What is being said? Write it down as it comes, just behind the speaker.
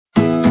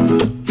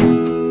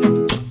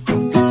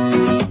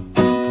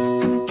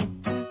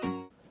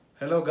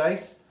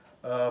guys,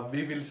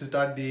 we will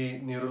start the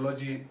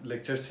neurology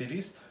lecture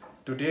series.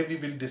 Today we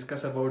will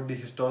discuss about the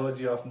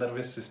histology of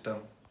nervous system.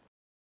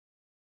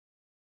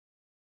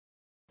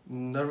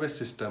 Nervous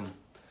system.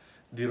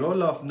 The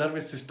role of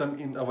nervous system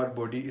in our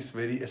body is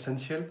very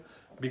essential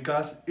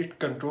because it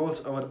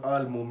controls our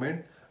all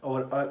movement,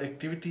 our all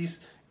activities,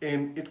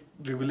 and it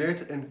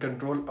regulates and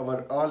controls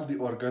our all the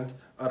organs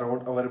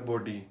around our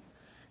body.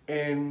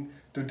 And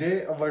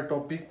today our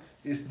topic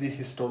is the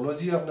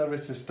histology of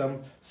nervous system.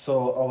 So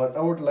our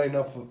outline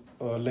of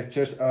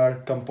lectures are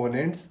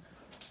components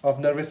of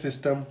nervous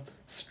system,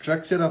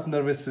 structure of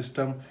nervous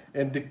system,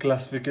 and the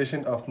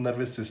classification of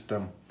nervous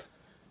system.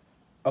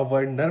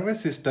 Our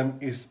nervous system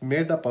is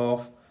made up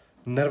of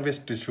nervous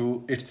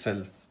tissue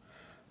itself,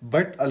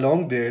 but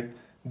along that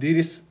there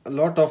is a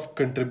lot of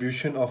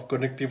contribution of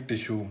connective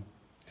tissue.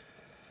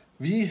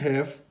 We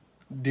have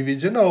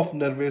division of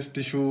nervous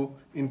tissue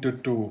into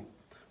two.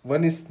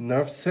 One is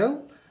nerve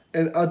cell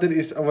and other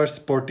is our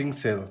supporting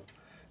cell.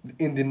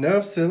 In the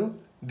nerve cell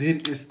there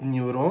is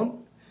neuron.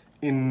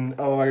 In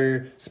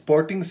our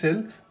supporting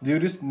cell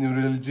there is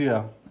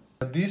neurologia.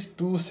 These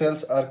two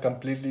cells are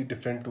completely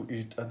different to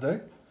each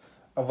other.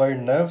 Our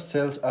nerve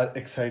cells are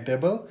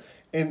excitable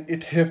and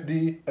it have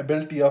the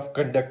ability of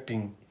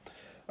conducting.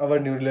 Our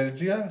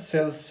neurologia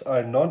cells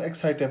are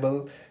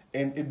non-excitable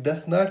and it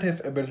does not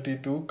have ability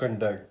to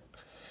conduct.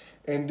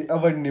 And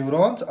our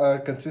neurons are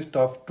consist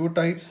of two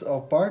types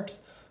of parts.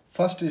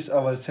 First is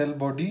our cell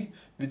body,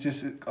 which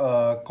is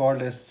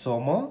called as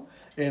soma,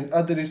 and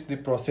other is the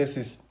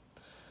processes.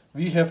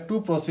 We have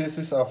two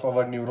processes of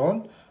our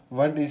neuron.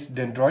 One is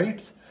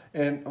dendrites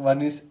and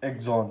one is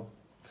axon.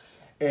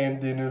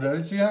 And the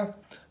neurologia,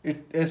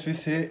 as we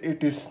say,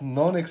 it is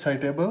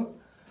non-excitable,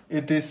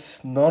 it is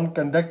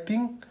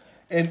non-conducting,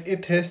 and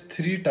it has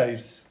three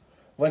types.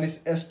 One is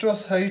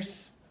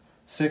astrocytes,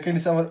 second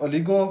is our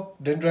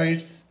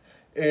oligodendrites,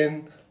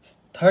 and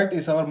third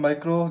is our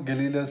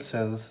microglial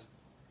cells.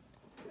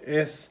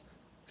 As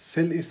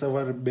cell is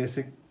our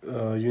basic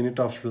unit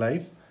of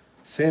life,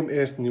 same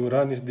as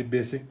neuron is the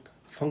basic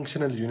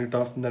functional unit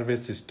of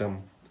nervous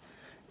system.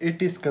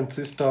 It is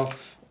consist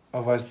of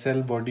our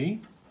cell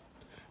body,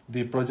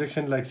 the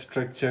projection-like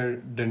structure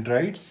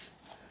dendrites,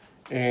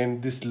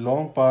 and this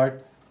long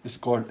part is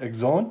called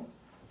axon.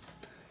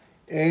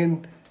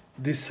 And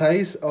the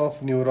size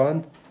of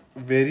neuron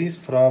varies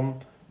from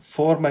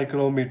 4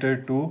 micrometer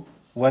to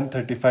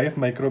 135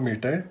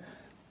 micrometer.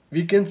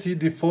 We can see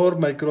the 4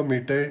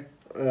 micrometer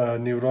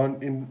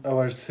neuron in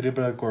our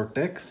cerebral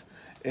cortex,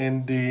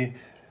 and the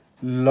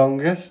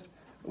longest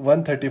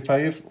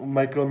 135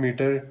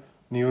 micrometer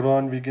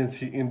neuron we can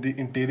see in the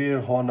interior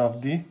horn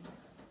of the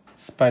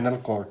spinal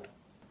cord.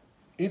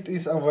 It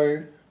is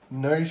our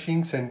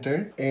nourishing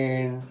center,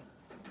 and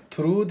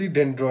through the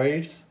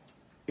dendrites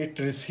it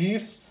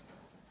receives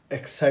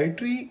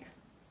excitatory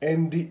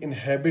and the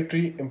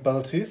inhibitory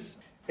impulses.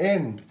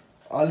 And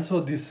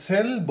also the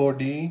cell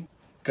body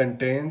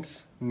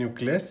contains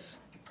nucleus.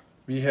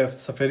 We have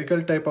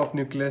spherical type of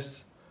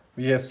nucleus,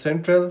 we have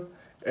central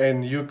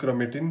and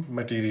euchromatin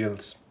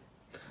materials.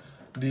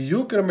 The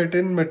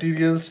euchromatin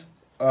materials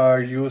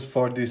are used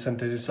for the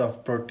synthesis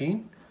of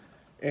protein,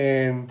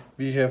 and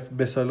we have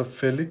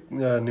basophilic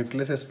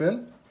nucleus as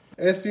well.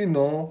 As we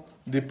know,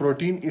 the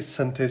protein is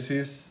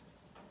synthesis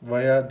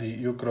via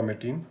the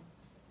euchromatin.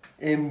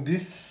 And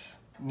this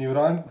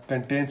neuron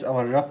contains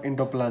our rough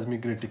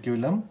endoplasmic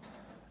reticulum,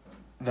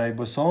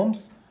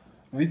 ribosomes,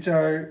 which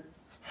are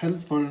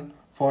helpful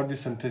for the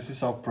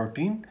synthesis of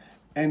protein,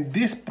 and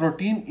this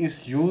protein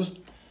is used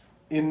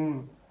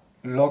in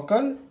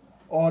local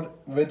or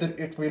whether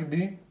it will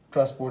be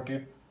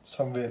transported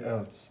somewhere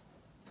else.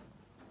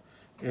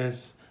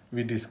 As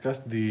we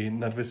discussed, the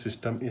nervous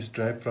system is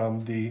derived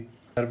from the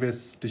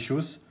nervous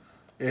tissues.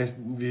 As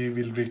we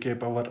will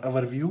recap our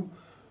overview,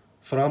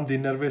 from the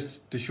nervous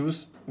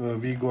tissues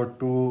we got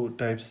two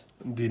types,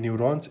 the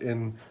neurons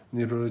and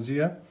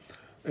neurologia.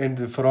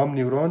 And from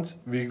neurons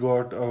we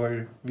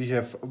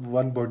have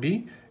one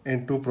body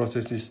and two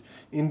processes.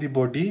 In the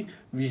body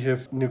we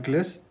have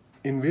nucleus,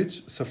 in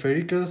which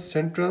spherical,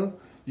 central,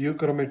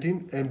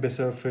 euchromatin and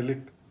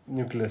basophilic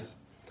nucleus.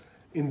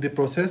 In the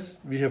process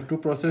we have two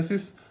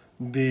processes,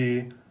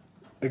 the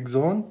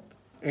axon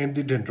and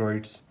the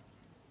dendrites.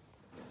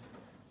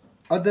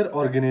 Other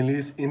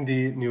organelles in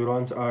the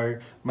neurons are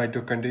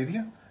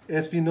mitochondria.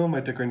 As we know,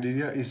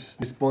 mitochondria is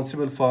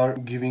responsible for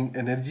giving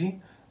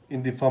energy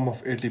in the form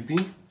of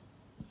ATP,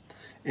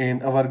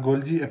 and our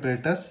Golgi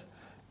apparatus,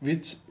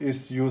 which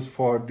is used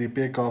for the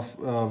pack of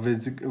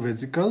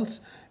vesicles,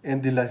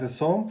 and the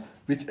lysosome,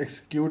 which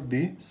execute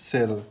the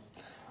cell.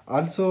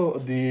 Also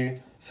the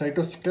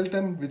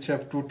cytoskeleton, which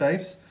have two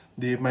types,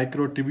 the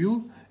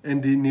microtubule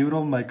and the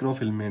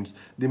neuromicrofilaments.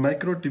 The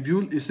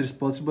microtubule is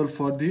responsible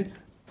for the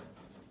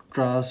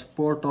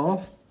transport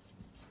of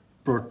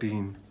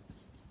protein.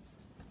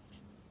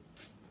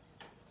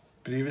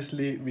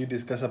 Previously we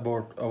discussed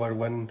about our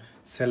one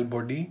cell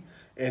body,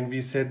 and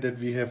we said that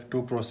we have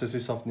two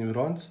processes of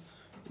neurons,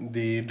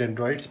 the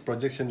dendrites,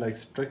 projection like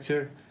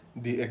structure,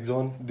 the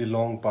axon, the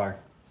long part.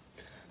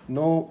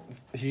 Now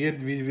here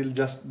we will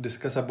just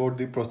discuss about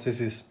the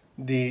processes.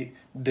 The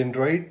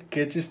dendroid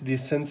catches the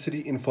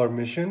sensory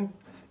information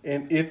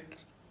and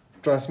it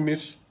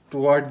transmits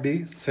toward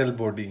the cell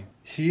body.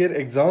 Here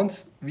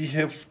exons, we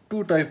have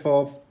two type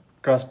of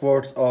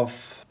transports of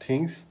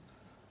things.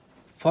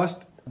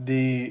 First,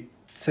 the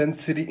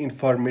sensory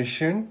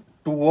information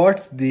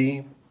towards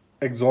the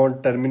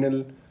axon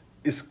terminal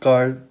is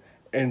called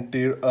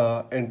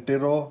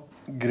anterograde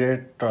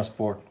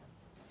transport.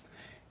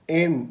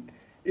 And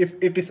if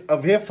it is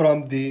away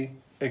from the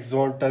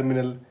axon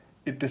terminal,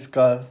 it is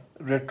called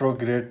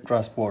retrograde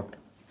transport.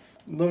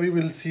 Now we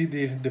will see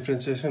the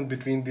differentiation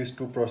between these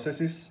two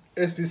processes.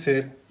 As we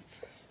said,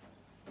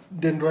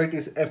 dendroid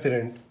is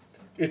afferent.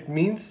 It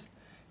means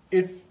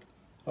it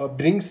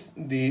brings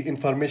the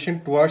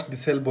information towards the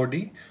cell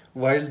body,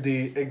 while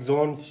the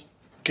axons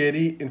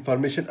carry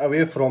information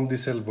away from the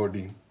cell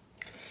body.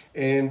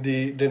 And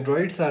the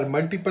dendroids are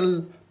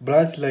multiple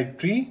branch like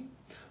tree,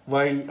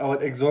 while our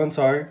axons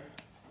are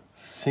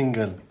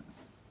single.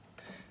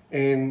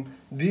 And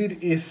there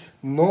is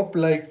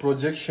knob-like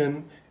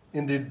projection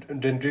in the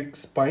dendritic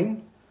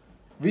spine,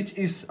 which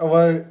is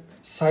our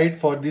site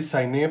for the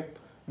synapse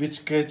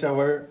which catch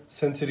our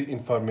sensory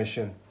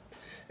information.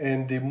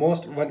 And the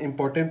most one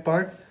important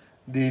part,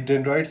 the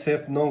dendroids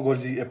have no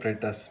Golgi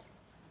apparatus.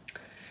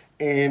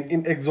 And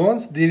in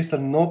axons, there is a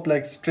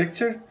knob-like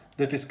structure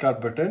that is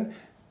called button.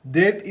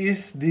 That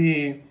is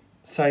the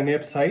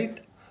synapse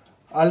site.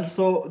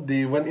 Also,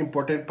 the one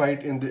important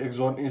point in the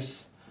axon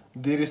is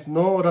there is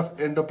no rough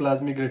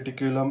endoplasmic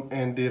reticulum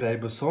and the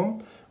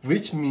ribosome,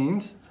 which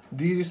means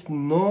there is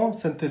no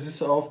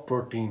synthesis of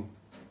protein.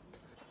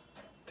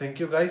 Thank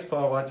you guys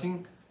for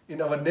watching.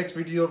 In our next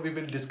video, we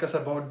will discuss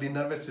about the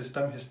nervous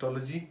system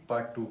histology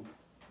part 2.